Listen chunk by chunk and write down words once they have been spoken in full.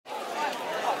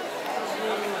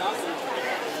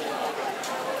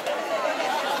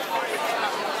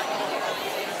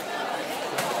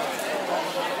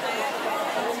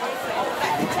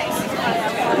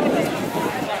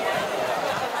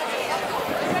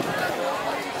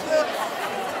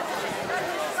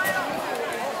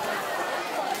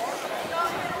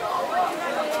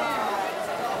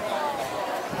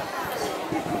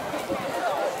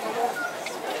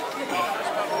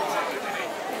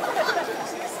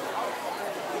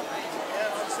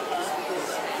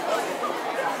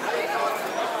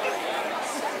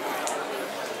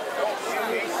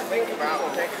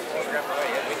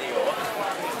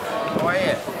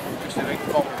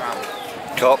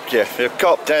Copped you. You're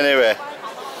copped anyway.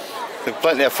 There's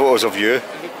plenty of photos of you.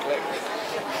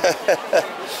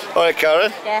 Alright,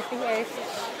 Karen? Yeah, for you.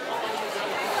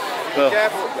 No.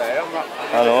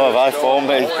 I know, have I fallen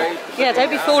me? Yeah, don't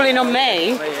be falling on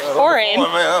me. Or him.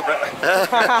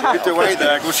 Good to wait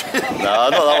there, good. No,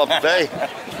 not that one. Hey,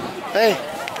 hey,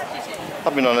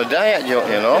 I've been on a diet, you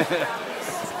know.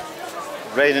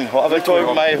 Riding horse. Have I told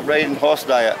you my riding horse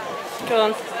diet? Go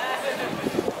on.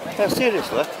 No,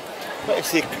 seriously. Let me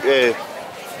see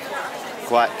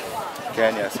Quack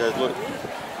Kenya. I says, look,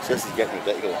 this is getting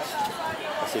ridiculous.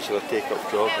 I said, shall I take up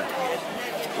jogging?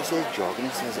 He says jogging,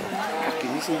 he says,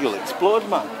 he says, you'll explode,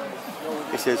 man.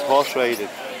 He says horse riding.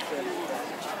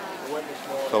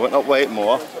 So I went up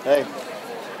Whitemore, hey,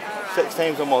 6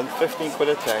 times a month, 15 quid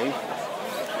a time.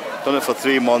 Done it for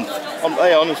 3 months.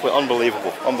 Hey, honestly,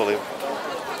 unbelievable, unbelievable.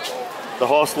 The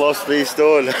horse lost 3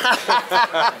 stone.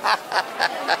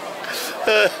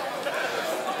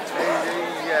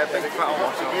 Big fat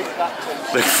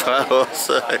horse. Big fat horse.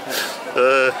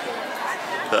 That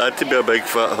had to be a big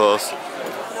fat horse.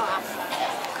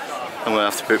 I'm going to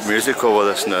have to put music over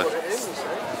this now.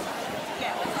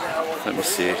 Let me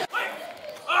see.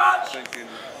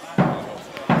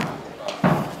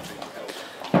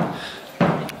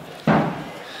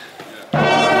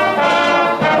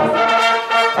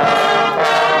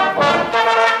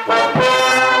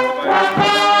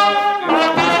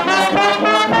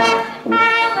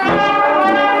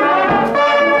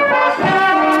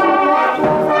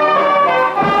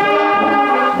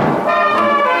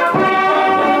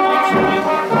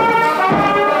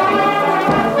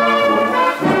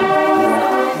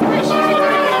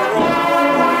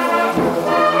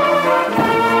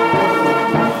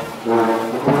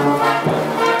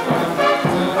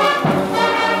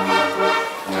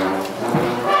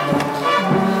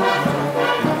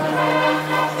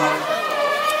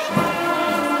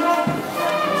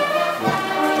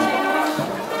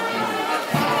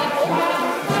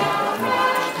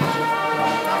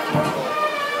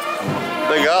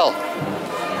 Big Al.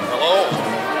 Hello.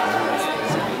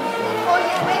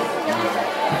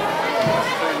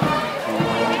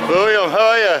 William, how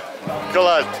are you? Good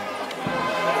lad.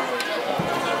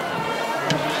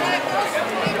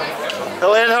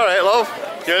 Elaine, alright love?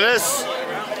 Eunice?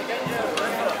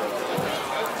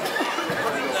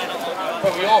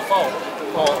 Probably your fault.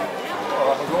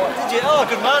 Did you? Oh,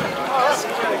 good man. Oh, that's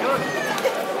really good.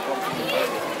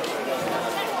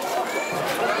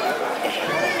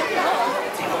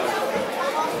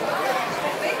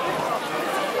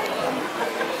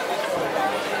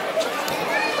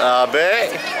 Abe.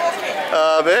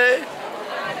 Abe.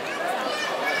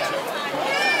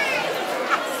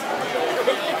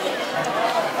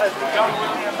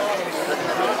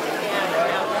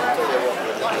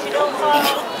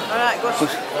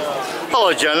 Hello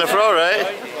Jennifer, alright?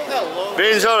 Hello.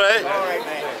 Beans alright? Alright,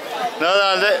 mate. No,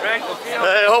 that's it.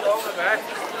 Hey, up.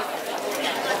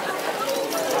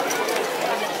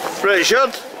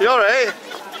 Richard, you alright?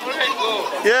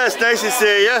 Yes, nice to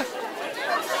see you.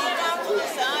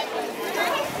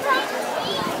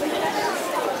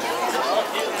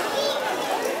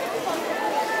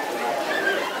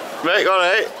 Right,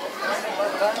 alright.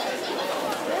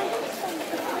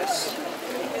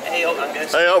 Hey up,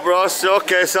 Angus. Hey up, Ross. You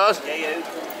okay, son? Yeah, you.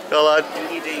 Go lad. Do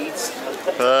your deeds.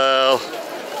 Well.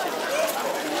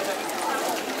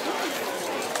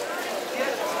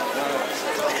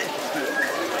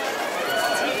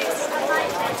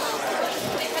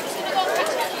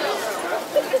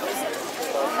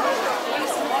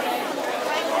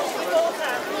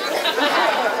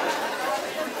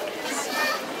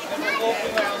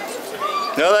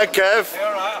 No, that Kev. You're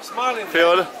alright, I'm smiling.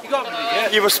 Fiona. You got me,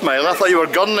 did you? You were smiling. I thought you were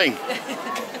gunning.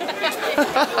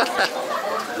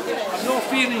 I've no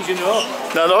feelings, you know.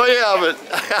 No, you haven't.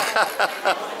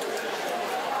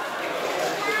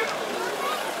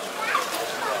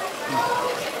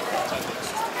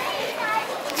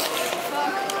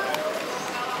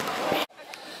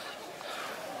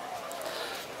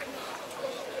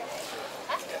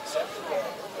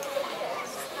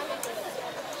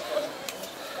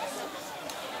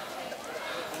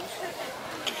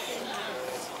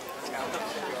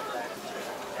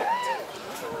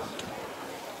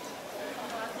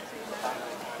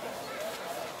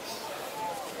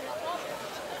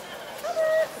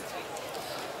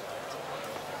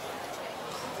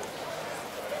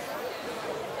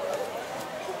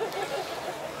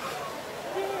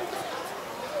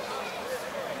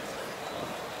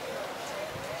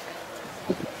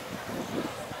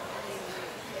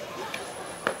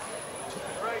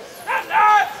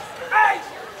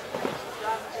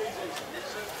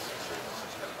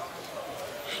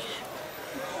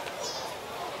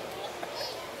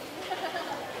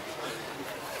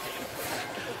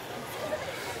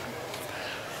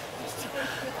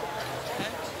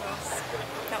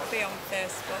 That'll be on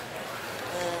Facebook.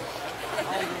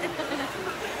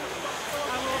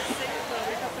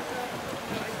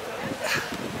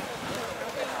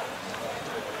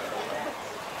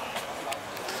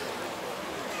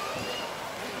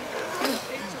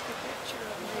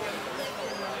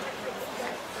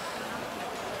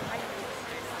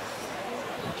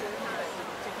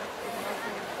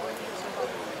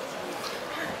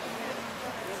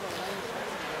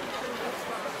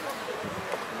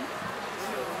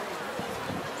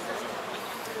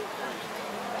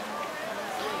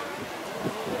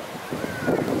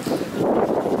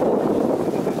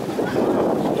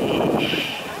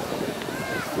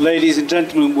 Ladies and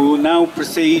gentlemen, we will now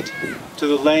proceed to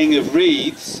the laying of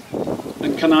wreaths,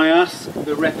 and can I ask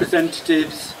the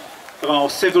representatives of our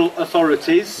civil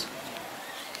authorities,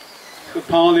 for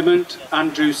Parliament,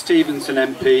 Andrew Stevenson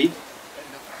MP,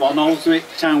 Barnoldswick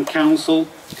Town Council,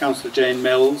 Councillor Jane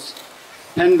Mills,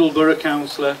 Pendle Borough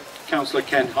Councillor, Councillor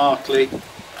Ken Hartley,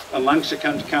 and Lancashire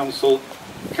County Council,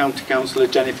 County Councillor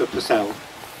Jennifer Purcell.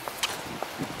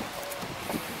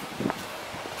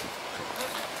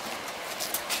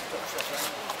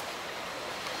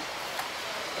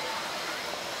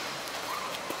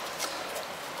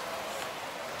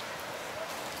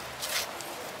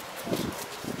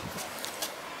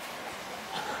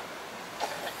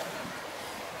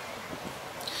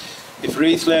 If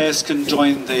wreath layers can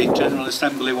join the General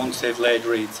Assembly once they've laid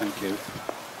wreaths, thank you.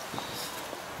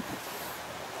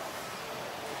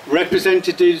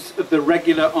 Representatives of the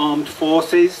regular armed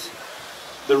forces,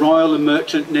 the Royal and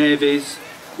Merchant Navies,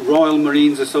 Royal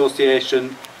Marines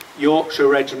Association, Yorkshire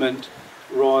Regiment,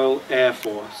 Royal Air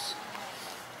Force.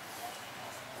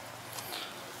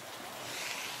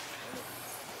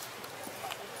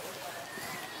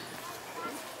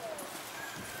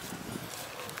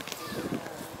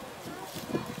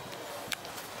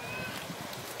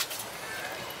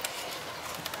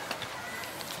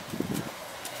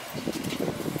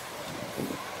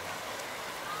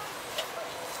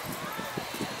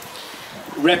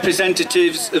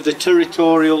 Representatives of the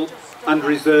Territorial and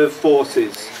Reserve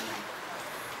Forces.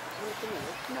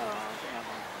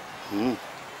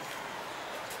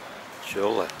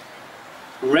 Surely.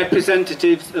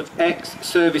 Representatives of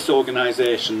ex-service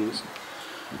organisations,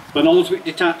 Barnoldswick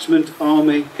Detachment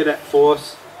Army Cadet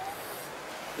Force,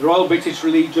 the Royal British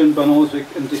Legion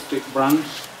Barnoldswick and District Branch,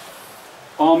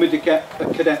 Army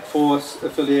Cadet Force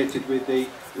affiliated with the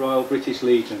Royal British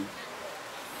Legion.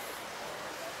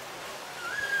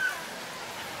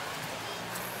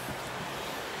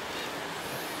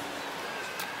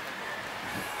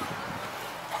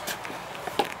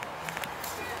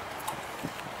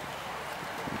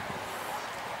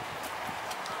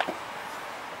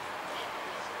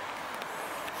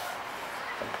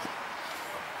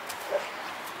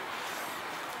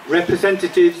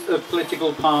 Representatives of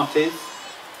political parties,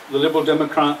 the Liberal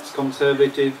Democrats,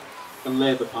 Conservative and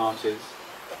Labour parties.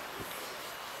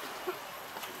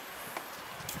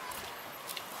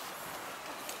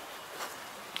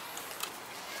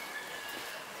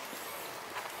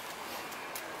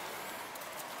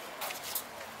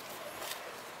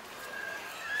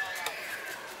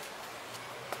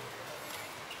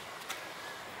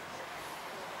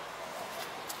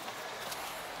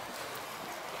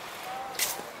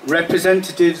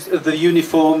 Representatives of the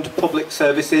Uniformed Public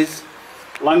Services,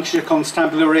 Lancashire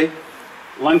Constabulary,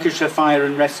 Lancashire Fire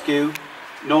and Rescue,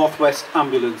 North West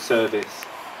Ambulance Service.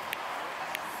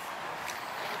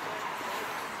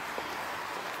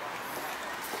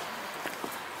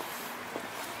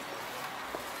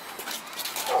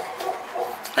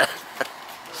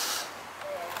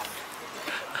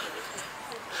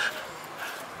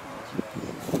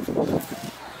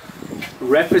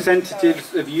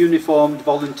 Representatives of Uniformed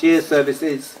Volunteer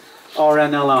Services,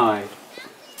 RNLI.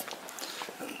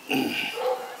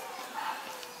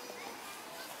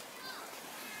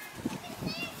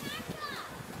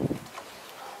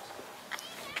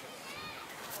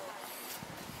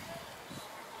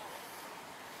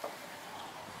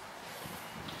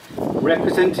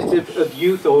 representative of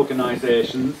youth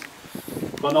organisations,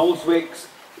 Barnoldswick's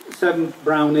 7th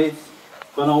Brownies,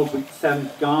 Barnoldswick's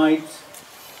 7th Guides,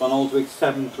 Barnoldswick's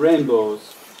 7th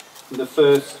Rainbows, and the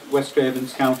 1st West Craven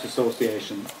Scout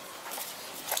Association.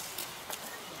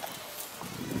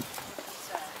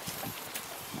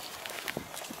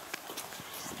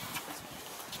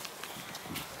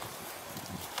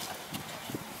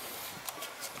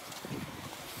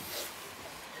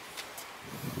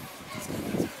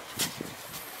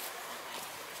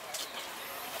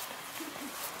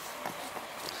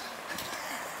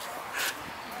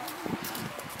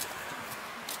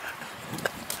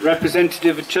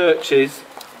 Representative of churches,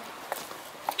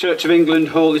 Church of England,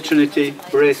 Holy Trinity,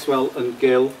 Bracewell and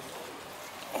Gill,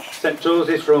 St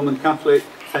Joseph's Roman Catholic,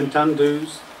 St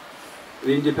Andrews,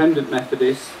 the Independent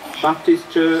Methodist, Baptist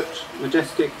Church,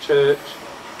 Majestic Church,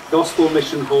 Gospel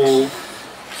Mission Hall,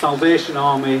 Salvation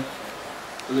Army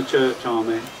and the Church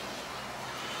Army.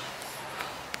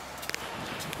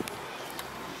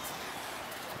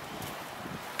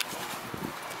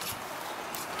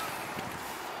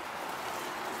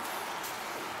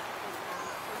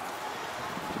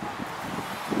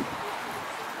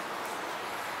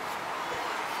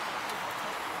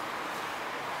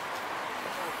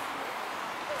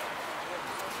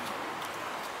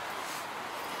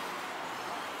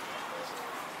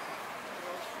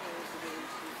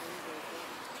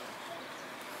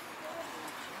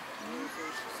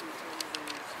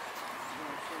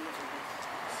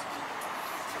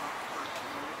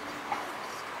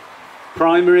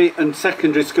 Primary and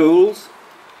secondary schools,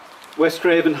 West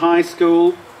Craven High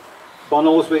School,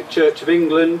 Barnoldswick Church of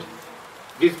England,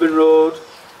 Gisborne Road,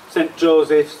 St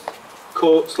Joseph's,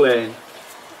 Coates Lane.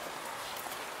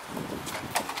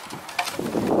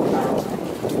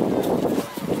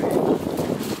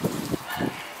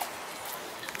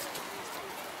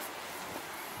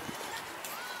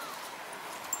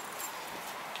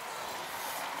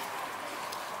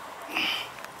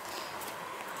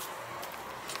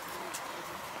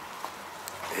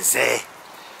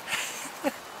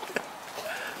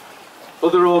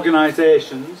 Other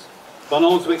organisations,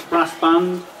 Barnoldswick Brass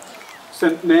Band,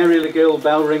 St Mary Le Gill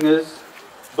Bell Ringers,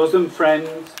 Bosom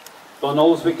Friends,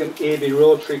 Barnoldswick and Avey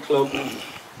Rotary Club,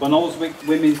 Barnoldswick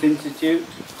Women's Institute,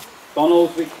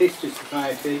 Barnoldswick History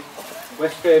Society,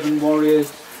 West Craven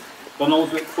Warriors,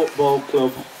 Barnoldswick Football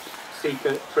Club,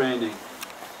 Seeker Training.